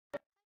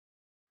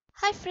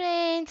Hi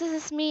friends, this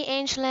is me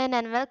Angelin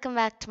and welcome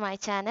back to my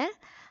channel.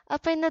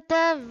 അപ്പോൾ ഇന്നത്തെ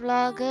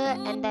vlog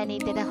എൻ്റെ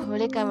അനിയത്തിയുടെ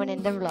holy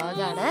കമ്മ്യൂണിൻ്റെ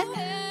വ്ളോഗാണ്.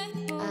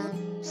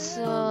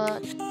 സോ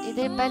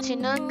ഇതിപ്പോൾ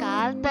ചിന്നു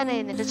കാലത്താണ്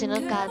എഴുന്നേറ്റ്. ചിന്നു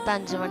കാലത്ത്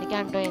 5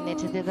 മണിക്കാണ്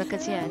എഴുന്നേറ്റത് ഇതൊക്കെ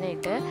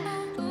ചെയ്യാനായിട്ട്.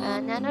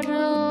 ഞാനൊരു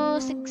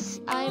 6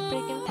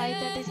 ആയപ്പോഴേക്കും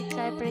 5:36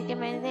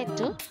 ആയപ്പോഴേക്കും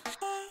എഴുന്നേറ്റു.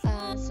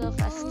 സോ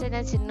ഫസ്റ്റ്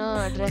ഞാൻ ചിന്നു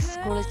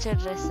കുളിച്ച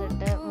ഡ്രസ്സ്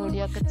ഇട്ട്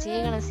മുടിയൊക്കെ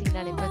ചെയ്യണ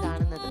സീനാണ് ഇപ്പോൾ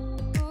കാണുന്നത്.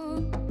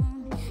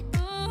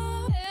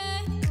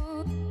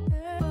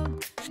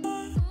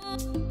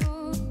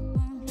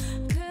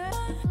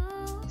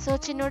 സോ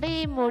ചിന്നോട് ഈ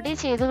മുടി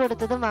ചെയ്തു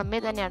കൊടുത്തത് മമ്മി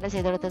തന്നെയാണ്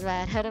ചെയ്തു കൊടുത്തത്.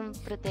 വേറെ ആരും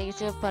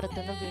പ്രത്യേകിച്ച്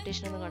പുറത്തൊന്നും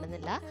ബ്യൂട്ടീഷ്യനൊന്നും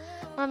കാണുന്നില്ല.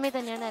 മമ്മി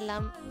തന്നെയാണ്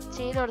എല്ലാം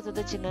ചെയ്തു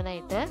കൊടുത്തത്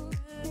ചിന്നുനായിട്ട്.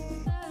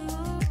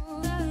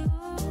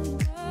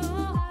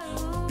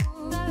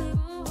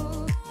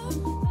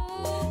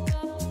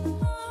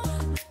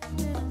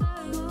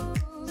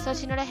 സോ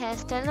ചിന്നോടെ ഹെയർ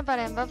സ്റ്റൈൽ എന്ന്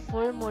പറയുമ്പോൾ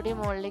ഫുൾ മുടി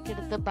മുകളിലേക്ക്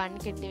എടുത്ത് ബൺ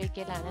കെട്ടി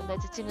വെക്കലാണ്. എന്താ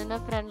വെച്ചാൽ ചിന്നുവിൻ്റെ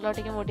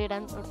ഫ്രണ്ടിലോട്ടേക്ക് മുടി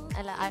ഇടാൻ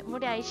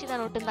മുടി അഴിച്ചിടാൻ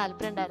ഒട്ടും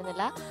താല്പര്യം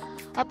ഉണ്ടായിരുന്നില്ല.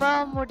 അപ്പോൾ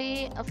മുടി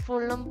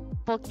ഫുള്ളും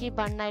പൊക്കി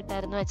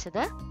ബണ്ണായിട്ടായിരുന്നു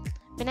വെച്ചത്.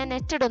 പിന്നെ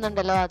നെറ്റ്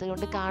ഇടുന്നുണ്ടല്ലോ,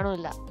 അതുകൊണ്ട്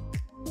കാണൂല.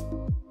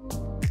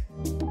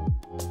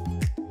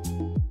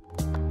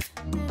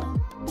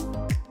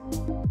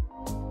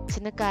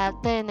 ചിന്ന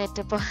കാലത്ത്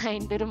എഴുന്നേറ്റപ്പോ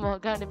അതിൻ്റെ ഒരു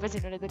മുഖമാണ് ഇപ്പൊ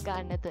ചിന്നോട് ഇത്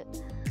കാണുന്നത്.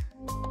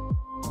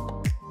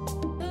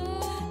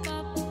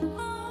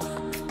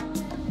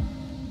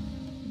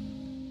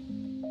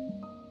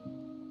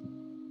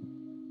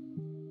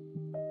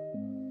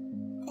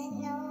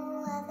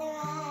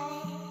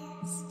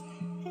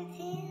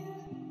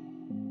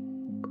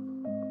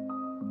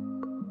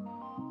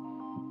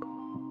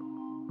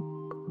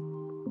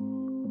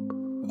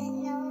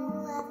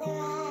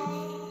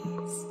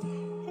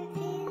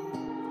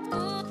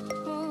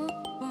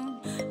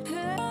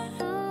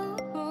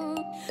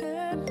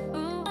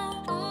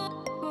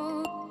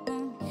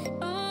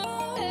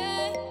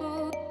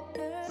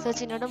 സോ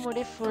ചിന്നോടെ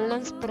മുടി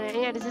ഫുള്ളും സ്പ്രേ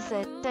അടിച്ച്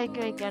സെറ്റാക്കി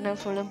വയ്ക്കാണ്,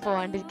 ഫുള്ളും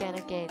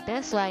പോകാണ്ടിരിക്കാനൊക്കെ ആയിട്ട്.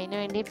 സോ അതിന്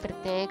വേണ്ടി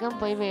പ്രത്യേകം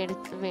പോയി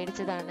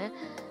മേടിച്ചതാണ്.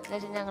 എന്താ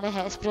വെച്ചാൽ ഞങ്ങൾ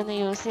ഹെയർ സ്പ്രേ ഒന്നും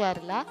യൂസ്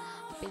ചെയ്യാറില്ല.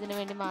 അപ്പോൾ ഇതിന്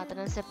വേണ്ടി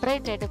മാത്രം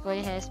സെപ്പറേറ്റ് ആയിട്ട്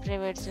പോയി ഹെയർ സ്പ്രേ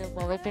മേടിച്ചു,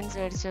 ബോബി പിൻസ്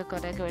മേടിച്ചു,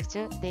 കുറേയൊക്കെ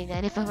മേടിച്ചു.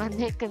 ഞാനിപ്പോൾ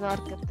വന്നേക്കുന്ന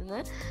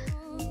ഓർക്കത്തുനിന്ന്.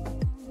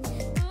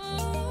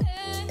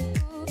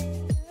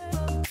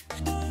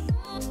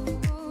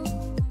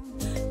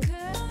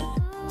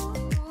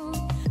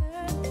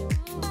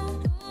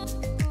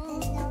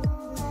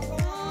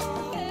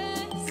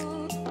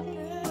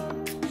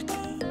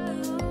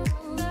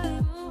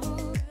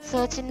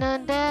 So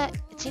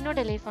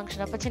ചിന്നോടെ life function.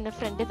 അപ്പോൾ ചിന്ന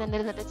ഫ്രണ്ടിൽ തന്നെ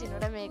ഇരുന്നിട്ട്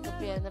ചിന്നോടെ മേക്കപ്പ്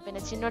ചെയ്യായിരുന്നു.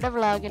 പിന്നെ ചിന്നോടെ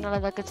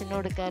വ്ളോഗിനുള്ളതൊക്കെ ചിന്ന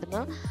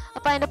എടുക്കായിരുന്നു.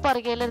 അപ്പോൾ അതിൻ്റെ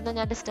പുറകിലിരുന്ന്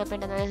ഞാൻ ഡിസ്റ്റർബ്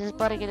ചെയ്യണ്ടെന്ന്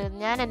പുറകിലിരുന്ന്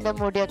ഞാൻ എൻ്റെ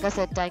മുടിയൊക്കെ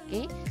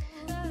സെറ്റാക്കി.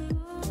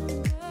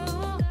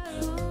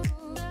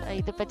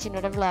 ഇതിപ്പോൾ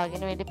ചിന്നോടെ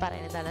വ്ളോഗിന് വേണ്ടി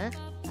പറയുന്നതാണ്,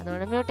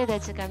 അതുകൊണ്ട് മ്യൂട്ട് ചെയ്ത്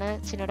വെച്ചേക്കാണ്.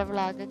 ചിന്നോടെ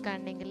വ്ളോഗ്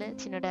കാണണമെങ്കിൽ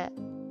ചിന്നോടെ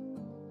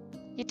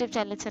യൂട്യൂബ്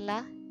ചാനൽ ചെല്ല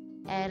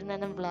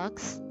Annam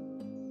വ്ളോഗ്സ്.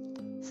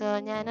 സോ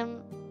ഞാനും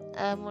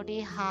മുടി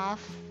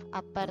ഹാഫ്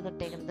അപ്പായിരുന്നു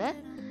ഇട്ടേക്കുന്നത്.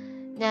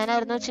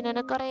 ഞാനായിരുന്നു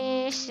ചിന്നന്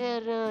കുറേശ്ശെ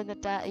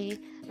എന്നിട്ട് ഈ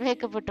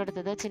മേക്കപ്പ് ഇട്ട്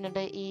കൊടുത്തത്.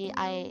 ചിന്നൻ്റെ ഈ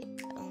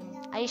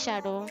ഐ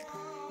ഷാഡോവും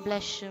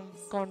ബ്ലഷും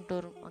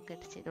കോണ്ടൂറും ഒക്കെ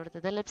ഇട്ട് ചെയ്ത്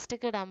കൊടുത്തത്.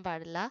 ലിപ്സ്റ്റിക്ക് ഇടാൻ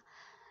പാടില്ല,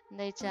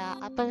 എന്താ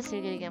വെച്ചാൽ അപ്പം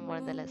സ്വീകരിക്കാൻ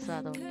പോകുന്നതല്ല. സോ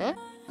അതുകൊണ്ട്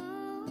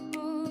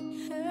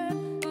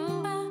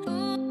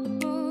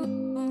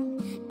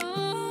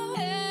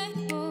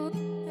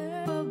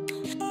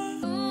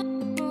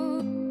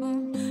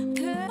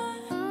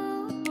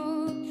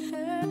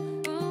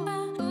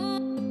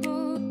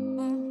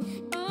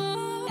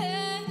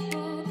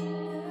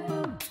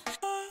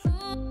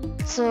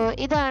സോ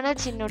ഇതാണ്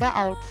ചിന്നുടെ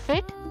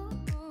ഔട്ട്ഫിറ്റ്,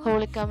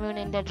 ഹോളി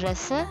കമ്മ്യൂണിൻ്റെ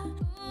ഡ്രസ്സ്.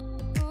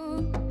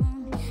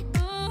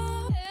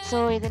 സോ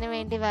ഇതിനു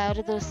വേണ്ടി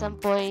വേറൊരു ദിവസം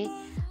പോയി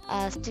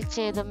സ്റ്റിച്ച്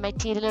ചെയ്ത്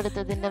മെറ്റീരിയൽ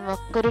എടുത്തതിൻ്റെ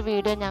ഒക്കെ ഒരു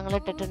വീഡിയോ ഞങ്ങൾ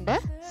ഇട്ടിട്ടുണ്ട്.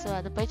 സോ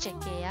അത് പോയി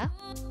ചെക്ക് ചെയ്യാം.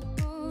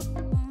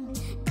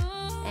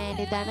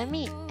 ആൻഡ് ഇതാണ്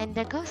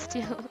എൻ്റെ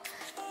കോസ്റ്റ്യൂം.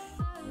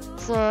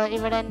 സോ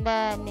ഇവിടെ എൻ്റെ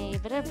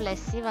നെയ്ബർ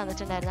ബ്ലെസ്സി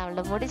വന്നിട്ടുണ്ടായിരുന്നു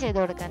അവളുടെ മുടി ചെയ്ത്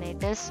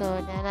കൊടുക്കാനായിട്ട്. സോ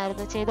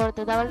ഞാനായിരുന്നു ചെയ്ത്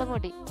കൊടുത്തത് അവളുടെ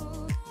മുടി.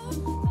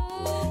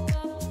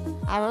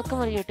 അവൾക്കും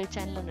ഒരു യൂട്യൂബ്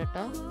ചാനലുണ്ട്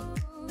കേട്ടോ.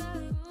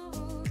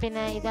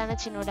 പിന്നെ ഇതാണ്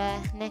ചിന്നൂടെ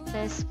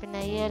നെക്ലസ്,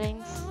 പിന്നെ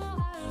ഇയറിങ്സ്.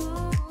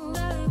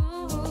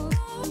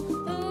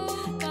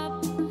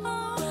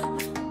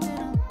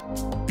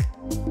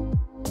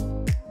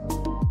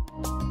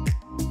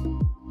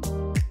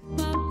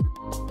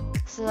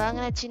 സോ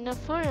അങ്ങനെ ചിന്നു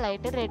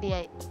ഫുള്ളായിട്ട്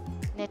റെഡിയായി.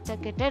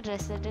 നെറ്റൊക്കെ ഇട്ട്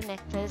ഡ്രസ്സ് ഇട്ട്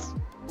നെക്ലസ്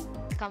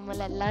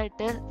കമ്മലെല്ലാം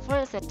ഇട്ട്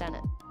ഫുൾ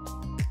സെറ്റാണ്.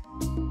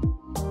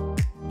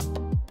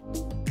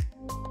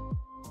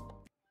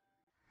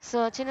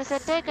 സോ ചിന്ന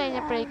സെറ്റായി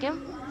കഴിഞ്ഞപ്പോഴേക്കും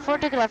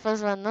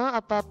ഫോട്ടോഗ്രാഫേഴ്സ് വന്നു.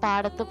 അപ്പോൾ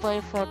പാടത്ത് പോയി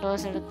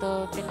ഫോട്ടോസ് എടുത്തു.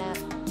 പിന്നെ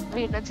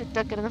വീടിന്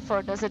ചുറ്റൊക്കെ ഇരുന്ന്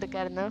ഫോട്ടോസ്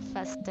എടുക്കായിരുന്നു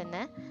ഫസ്റ്റ്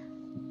തന്നെ.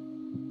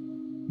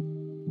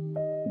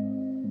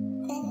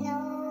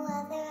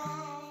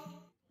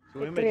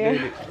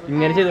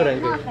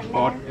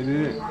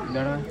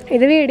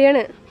 ഇത് വീഡിയോ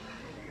ആണ്.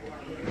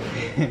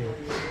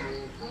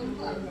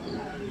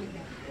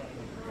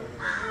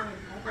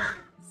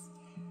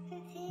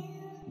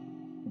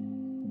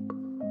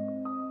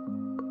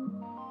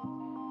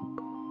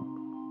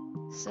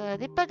 സോ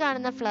അതിപ്പോൾ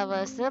കാണുന്ന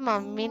ഫ്ലവേഴ്സ്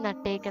മമ്മി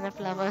നട്ടേക്കുന്ന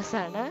ഫ്ലവേഴ്സ്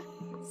ആണ്.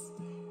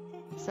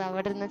 സോ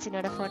അവിടെ നിന്ന്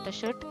ചിന്നയുടെ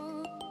ഫോട്ടോഷൂട്ട്.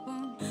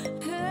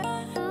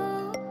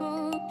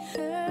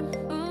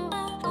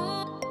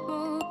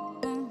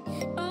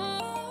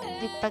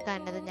 ഇതിപ്പോൾ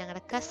കാണുന്നത്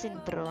ഞങ്ങളുടെ കസിൻ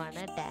ബ്രോ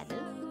ആണ്,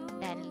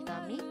 ഡാനിൽ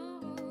ടോമി.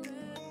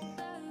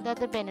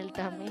 ഇതത് ബെനിൽ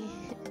ടോമി.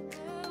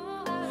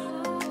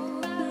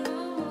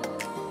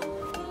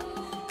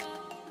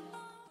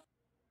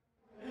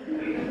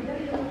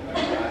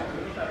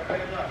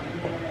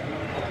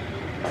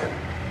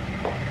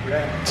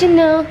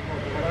 ചിന്ന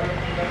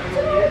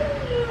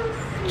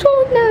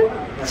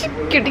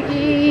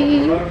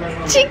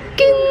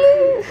ചിക്കൻ.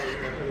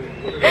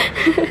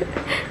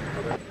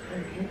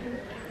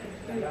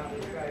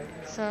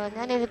 സോ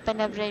ഞാനിതിപ്പോൾ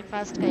എൻ്റെ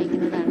ബ്രേക്ക്ഫാസ്റ്റ്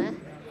കഴിക്കുന്നതാണ്.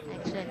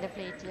 ആക്ച്വലി എൻ്റെ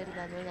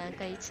പ്ലേറ്റിലിരുന്നു ഞാൻ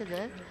കഴിച്ചത്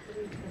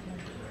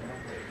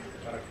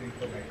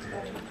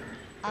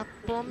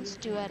അപ്പവും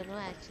സ്റ്റ്യൂ ആയിരുന്നു.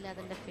 ആക്ച്വലി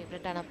അതെൻ്റെ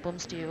ഫേവറേറ്റ് ആണ്, അപ്പവും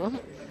സ്റ്റ്യൂവും.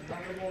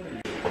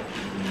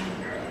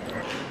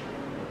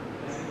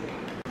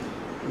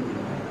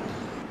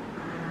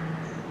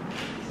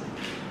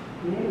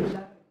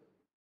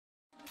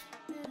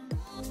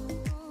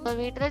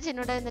 വീട്ടിലെ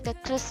ചിന്നോടെ എന്നിട്ട്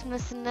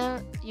ക്രിസ്മസിന്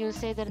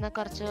യൂസ് ചെയ്തിരുന്ന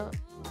കുറച്ച്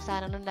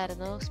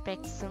സാധനങ്ങളുണ്ടായിരുന്നു,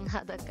 സ്പെക്സും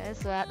അതൊക്കെ.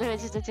 സോ അത്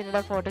വെച്ചിട്ട്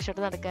ചിന്നോടെ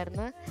photoshoot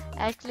നടക്കായിരുന്നു.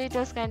 Actually it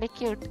was kind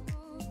cute.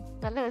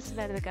 നല്ല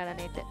രസമുണ്ടായിരുന്നു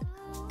കാണാനായിട്ട്.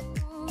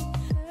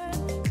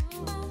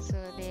 സോ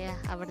അതെ,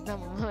 അവിടുന്ന്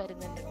അമ്മ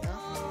വരുന്നുണ്ട് കേട്ടോ.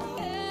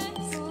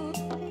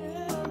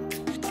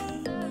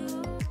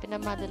 പിന്നെ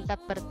മതിലിൻ്റെ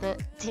അപ്പുറത്ത്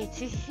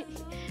ചേച്ചി.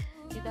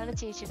 ഇതാണ്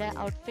ചേച്ചിയുടെ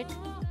ഔട്ട്ഫിറ്റ്.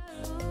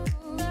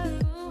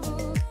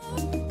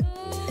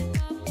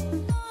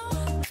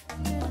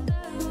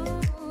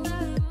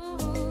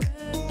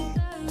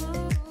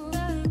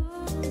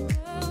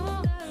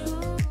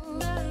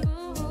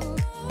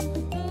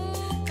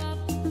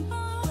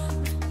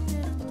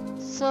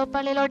 സോ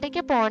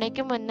പള്ളിയിലോട്ടേക്ക്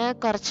പോണേക്ക് മുന്നേ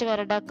കുറച്ച്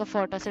പേരുടെ ഒക്കെ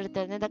ഫോട്ടോസ്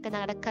എടുത്തിരുന്നു. ഇതൊക്കെ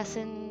ഞങ്ങളുടെ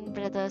കസിൻ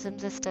ബ്രദേഴ്സും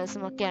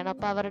സിസ്റ്റേഴ്സും ഒക്കെയാണ്.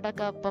 അപ്പോൾ അവരുടെ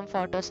ഒക്കെ ഒപ്പം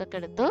ഫോട്ടോസൊക്കെ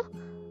എടുത്തു.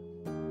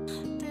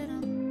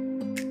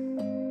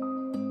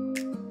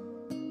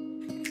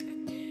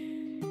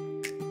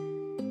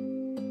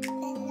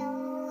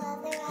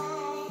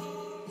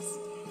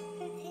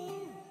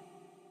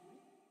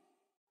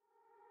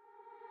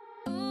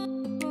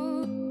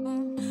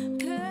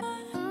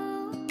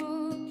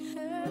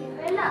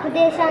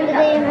 പുതിയ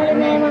ശാന്തതയും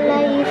എളിമയുമുള്ള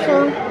ഈശോ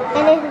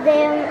എന്റെ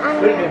ഹൃദയം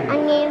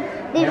അങ്ങേയും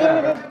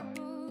ദിവ്യഹൃദയ.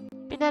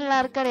 പിന്നെ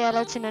എല്ലാവർക്കും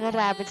അറിയാലോ ചിന്നോടെ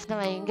റാബിറ്റ്സിനെ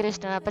ഭയങ്കര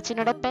ഇഷ്ടമാണ്. അപ്പോൾ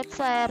ചിന്നോടെ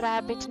പെറ്റ്സ് ആയ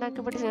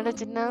റാബിറ്റിനൊക്കെ പിടിച്ചുകൊണ്ട്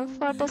ചിന്ന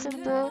ഫോട്ടോസ്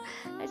എടുത്തു.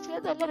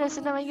 ആക്ച്വലി നല്ല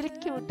രസമുണ്ട്, ഭയങ്കര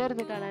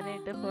ക്യൂട്ടായിരുന്നു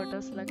കാണാനായിട്ട്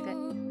ഫോട്ടോസിലൊക്കെ.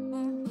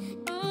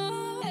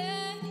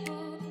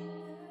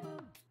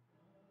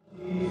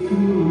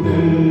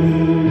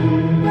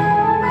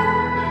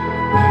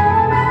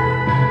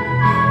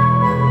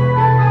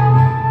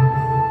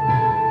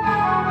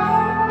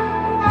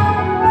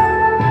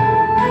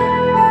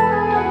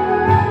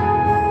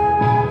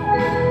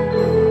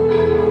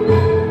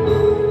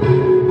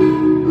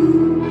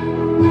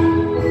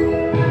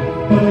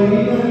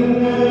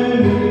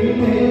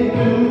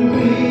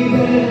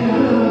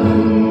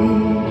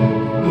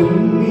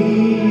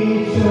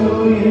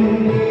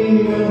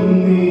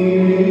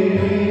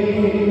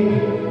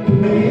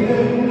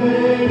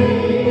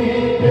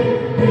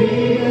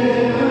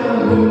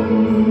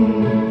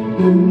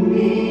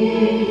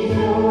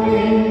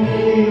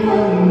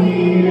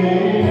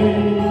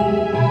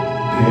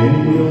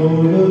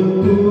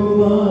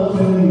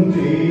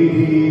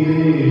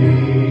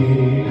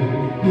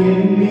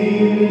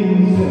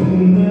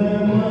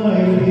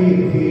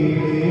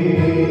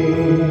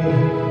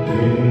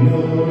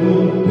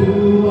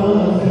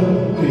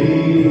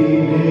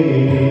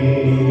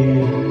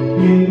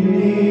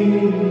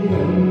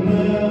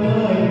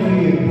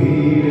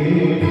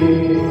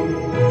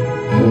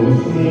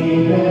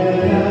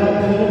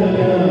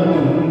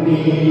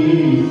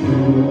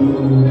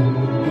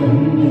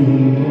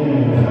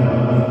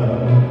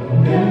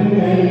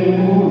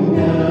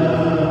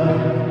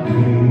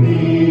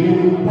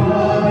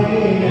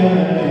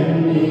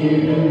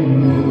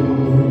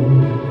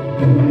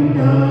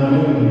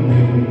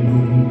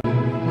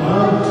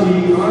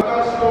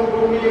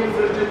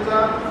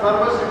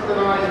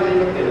 സർവശക്തനായ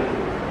ദൈവത്തിൽ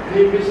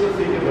നീ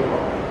വിശ്വസിക്കുന്നുവോ?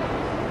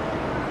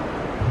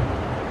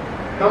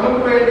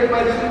 നമുക്ക് വേണ്ടി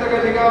പരിശുദ്ധ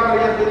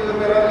കന്യകാമറിയത്തിൽ നിന്ന്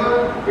പിറന്ന്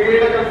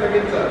പീഡകൾ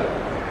സഹിച്ച്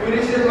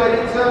കുരിശിൽ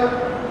മരിച്ച്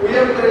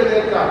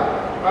ഉയർത്തെഴുന്നേറ്റ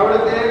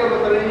അവിടുത്തെ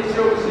ഏകപുത്രൻ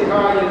ഈശോ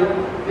മിശിഹായിൽ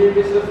നീ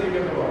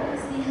വിശ്വസിക്കുന്നുവോ?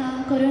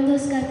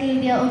 കൊരിന്തോസ്കാർക്ക്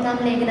എഴുതിയ 1-ാം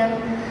ലേഖനം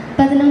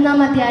 11-ാം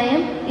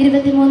അധ്യായം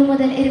 23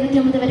 മുതൽ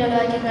 29 വരെയുള്ള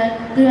വാക്യങ്ങൾ.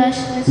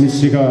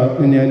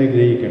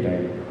 അനുഗ്രഹിക്കട്ടെ.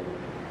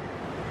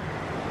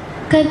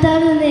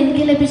 കർത്താവിൽ നിന്ന്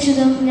എനിക്ക്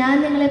ലഭിച്ചതും ഞാൻ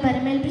നിങ്ങളെ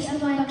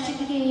പരമേൽപ്പിച്ചതുമായി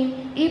ഭക്ഷിക്കുകയും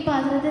ഈ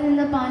പാത്രത്തിൽ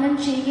നിന്ന് പാനം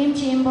ചെയ്യുകയും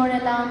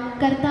ചെയ്യുമ്പോഴെല്ലാം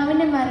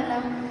കർത്താവിൻ്റെ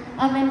മരണം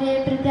അവൻ്റെ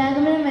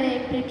പ്രത്യാഗമനം വരെ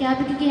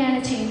പ്രഖ്യാപിക്കുകയാണ്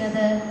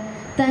ചെയ്യുന്നത്.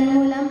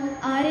 തന്മൂലം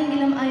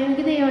ആരെങ്കിലും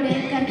അയോഗ്യതയോടെ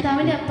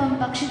കർത്താവിൻ്റെ അപ്പം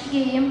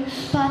ഭക്ഷിക്കുകയും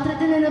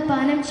പാത്രത്തിൽ നിന്ന്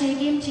പാനം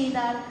ചെയ്യുകയും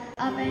ചെയ്താൽ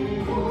അവൻ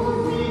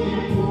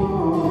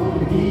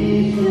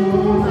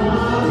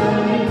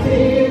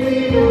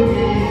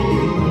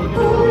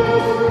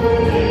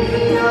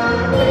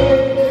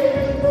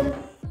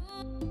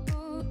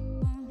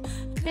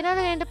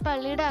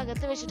പള്ളിയുടെ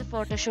അകത്ത് വെച്ചിട്ട്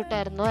ഫോട്ടോഷൂട്ട്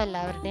ആയിരുന്നു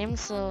എല്ലാവരുടെയും.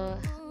 സോ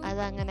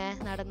അതങ്ങനെ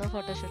നടന്നു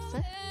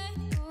ഫോട്ടോഷൂട്ട്സ്.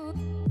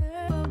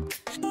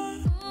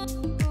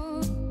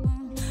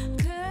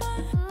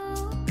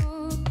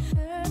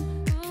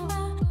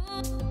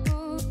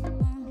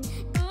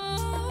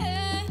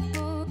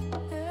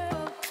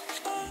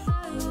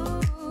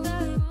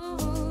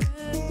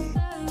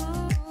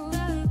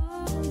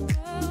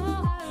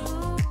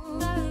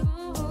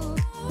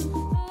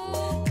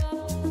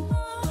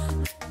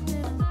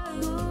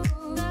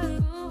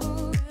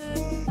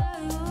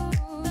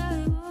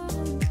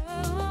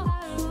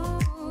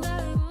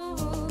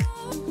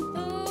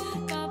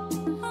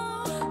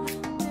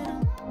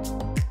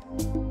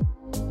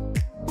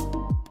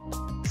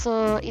 സോ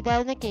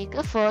ഇതായിരുന്നു cake.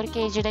 4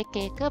 kgയുടെ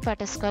cake,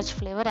 butter scotch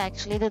flavour.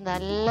 Actually ഇത്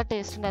നല്ല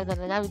ടേസ്റ്റ്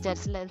ഉണ്ടായിരുന്നു. ഞാൻ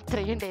വിചാരിച്ചില്ല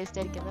ഇത്രയും ടേസ്റ്റ്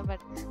ആയിരിക്കുന്നത്.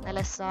 ബട്ട്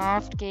നല്ല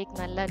സോഫ്റ്റ് കേക്ക്,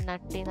 നല്ല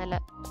നട്ടി, നല്ല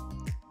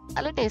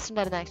ടേസ്റ്റ്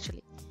ഉണ്ടായിരുന്നു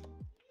ആക്ച്വലി.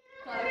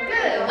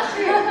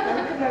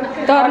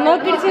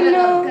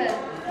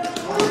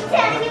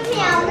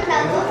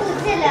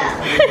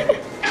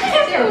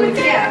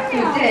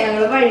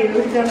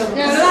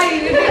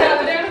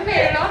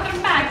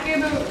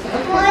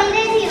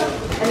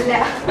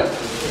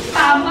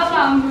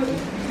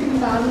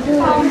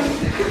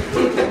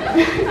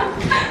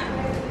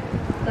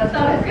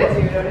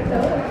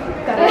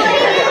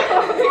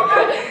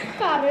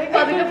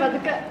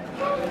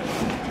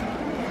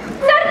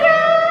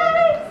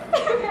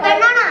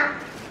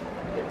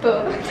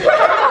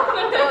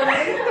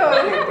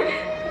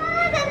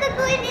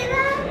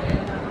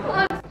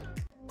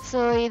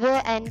 സോ ഇത്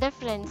എൻ്റെ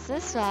ഫ്രണ്ട്സ്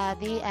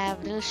സ്വാതി,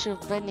 ആവ്രിൽ,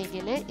 ശുഭ,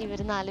 നിഖില്. ഇവർ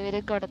 4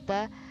 പേര് കൊടുത്ത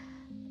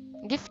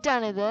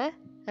ഗിഫ്റ്റാണിത്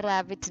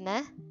റാബിറ്റിന്.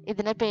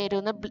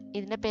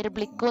 ഇതിന്റെ പേര്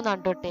ബ്ലിക്കു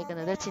എന്നാണ്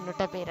തൊട്ടേക്കുന്നത്.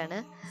 ചിന്നുട്ട പേരാണ്.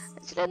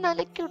 ആക്ച്വലി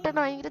നല്ല ക്യൂട്ടാണ്,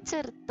 ഭയങ്കര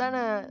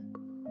ചെറുതാണ്.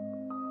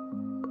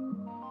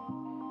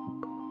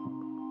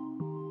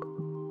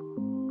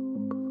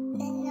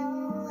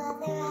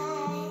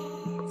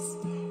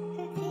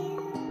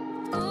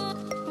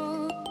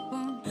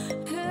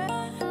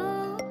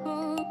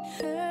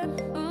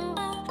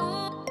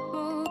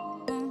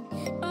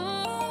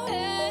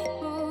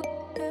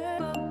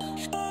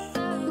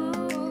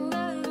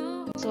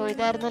 സോ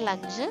ഇതായിരുന്നു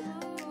ലഞ്ച്.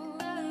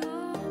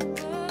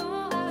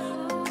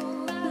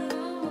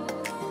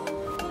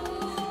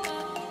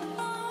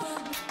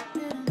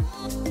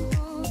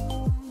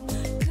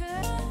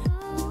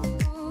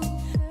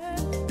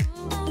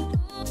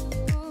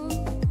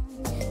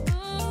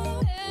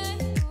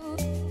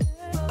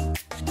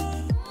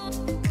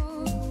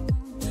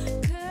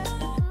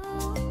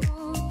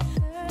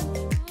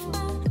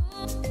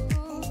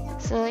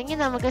 സോ ഇനി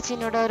നമുക്ക്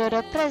ചിന്നോട്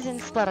ഓരോരോ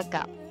പ്രസൻസ്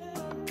തുറക്കാം.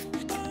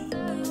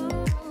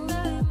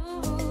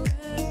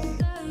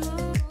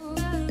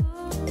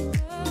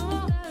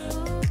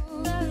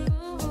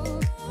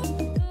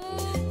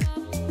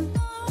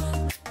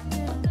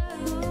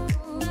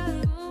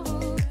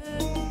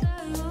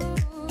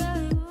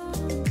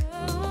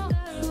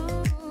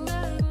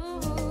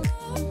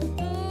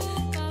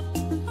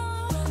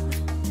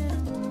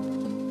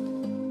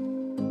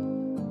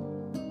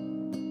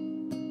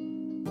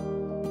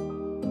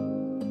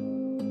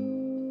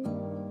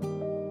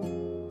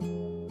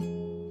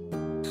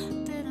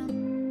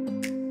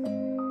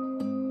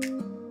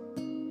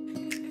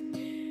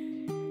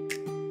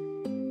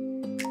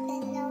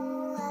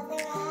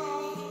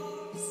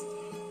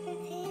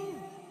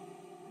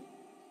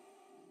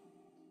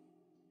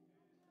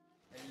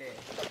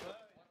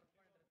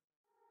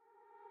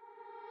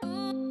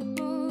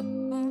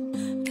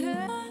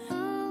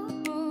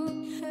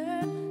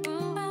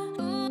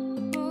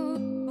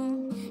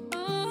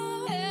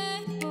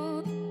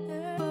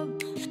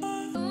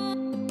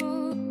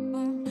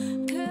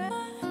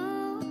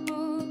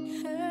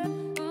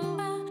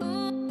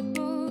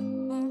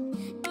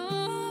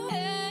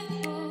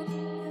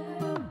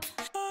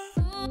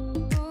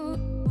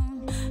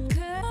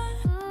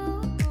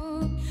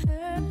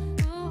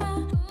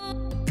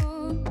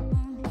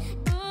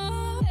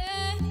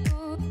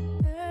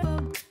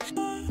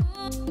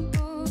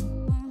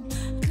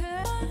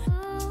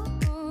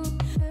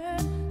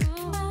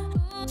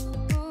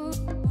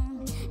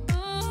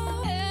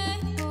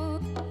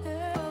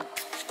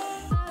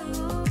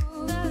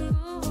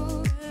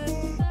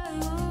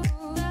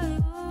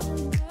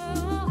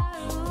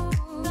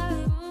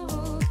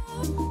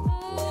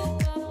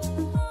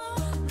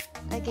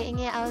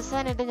 ഇനി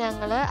അവസാനമായിട്ട്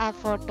ഞങ്ങൾ ആ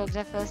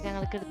ഫോട്ടോഗ്രാഫേഴ്സ്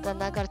ഞങ്ങൾക്ക് എടുത്തു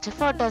തന്ന കുറച്ച്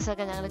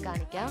ഫോട്ടോസൊക്കെ ഞങ്ങൾ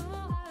കാണിക്കാം.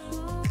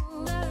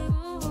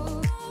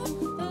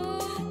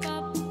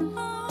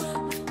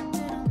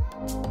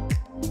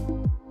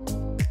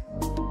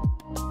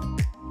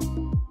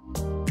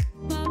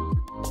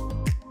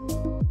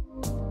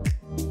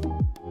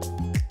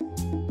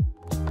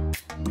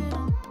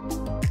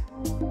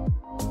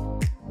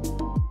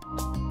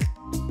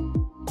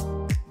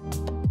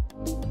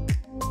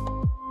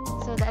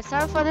 That's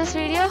all for this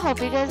video. Hope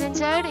you guys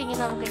enjoyed. ഇനി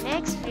നമുക്ക്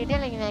next video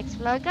അല്ലെങ്കിൽ next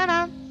vlog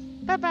കാണാം.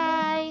 Bye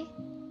bye.